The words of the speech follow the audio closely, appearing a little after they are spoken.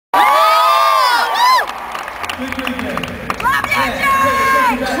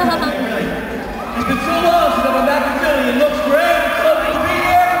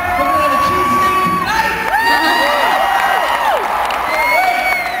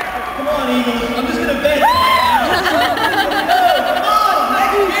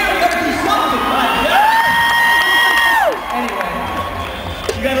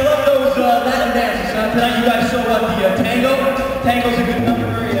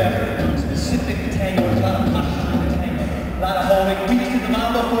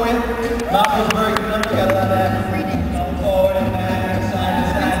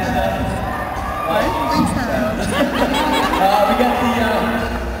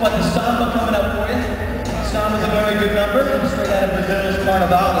But the samba coming up for you. Samba's a very good number. Straight out of Brazil's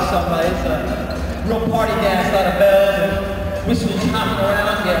Carnival, the samba. It's a real party dance, a lot of bells and whistles hopping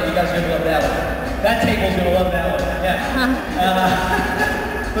around. Yeah, you guys are gonna love that one. That table's gonna love that one. Yeah.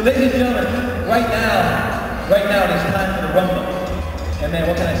 But ladies and gentlemen, right now it is time for the rumba. And man,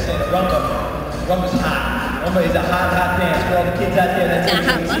 what can I say? The rumba's hot. Rumba is a hot dance for all the kids out there that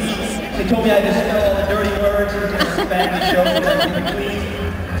they told me I just spell all the dirty words and spam the show so that we can clean.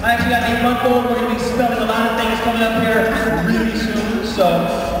 I actually got an 8-month-old. We're going to be spelling a lot of things coming up here really soon. So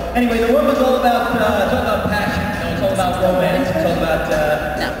anyway, the rumba's all about passion. You know, it's all about romance. It's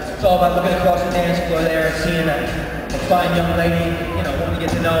all about looking across the dance floor there and seeing a fine young lady, you know, wanting to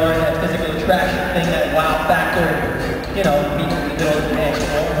get to know her, that physical attraction thing, that wow factor, you know, meet the dance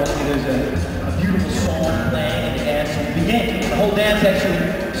floor. Hopefully there's a beautiful song playing and the dance will begin. The whole dance actually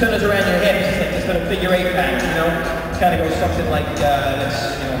centers around your hips. It's like this little figure 8 pattern, you know. Kind of goes something like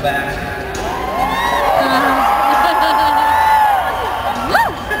this, you know, back.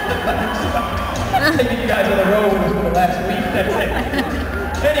 Taking you guys on the road with us for the last week.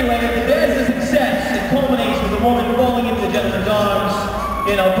 Anyway, the dance is a success. It culminates with a woman falling into the gentleman's arms,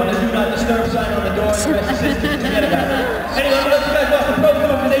 you know, putting a do not disturb sign on the door, and the rest of the sisters forget about it. Anyway, I'm going to let you guys off the program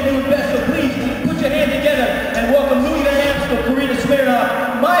because they do it best, so please put your hands together and welcome Louis Van Amstel, Karina,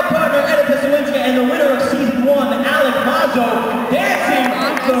 my partner Edyta, and the winner of season 1, Alec, dancing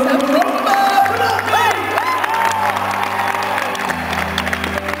the rumba.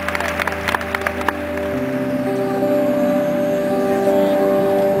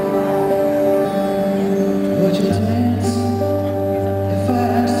 Would you dance if I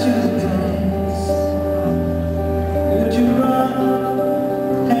asked you to dance? Would you run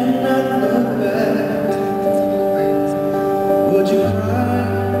and not look back? Would you cry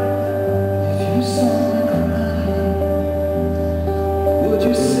if you saw me crying? Would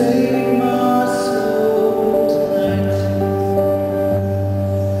you save my soul tonight?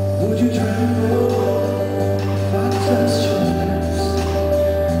 Would you tremble if I touched your lips?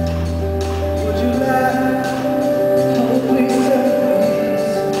 Would you laugh? Oh, please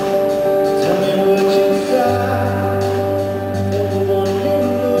tell me, would you die for the one you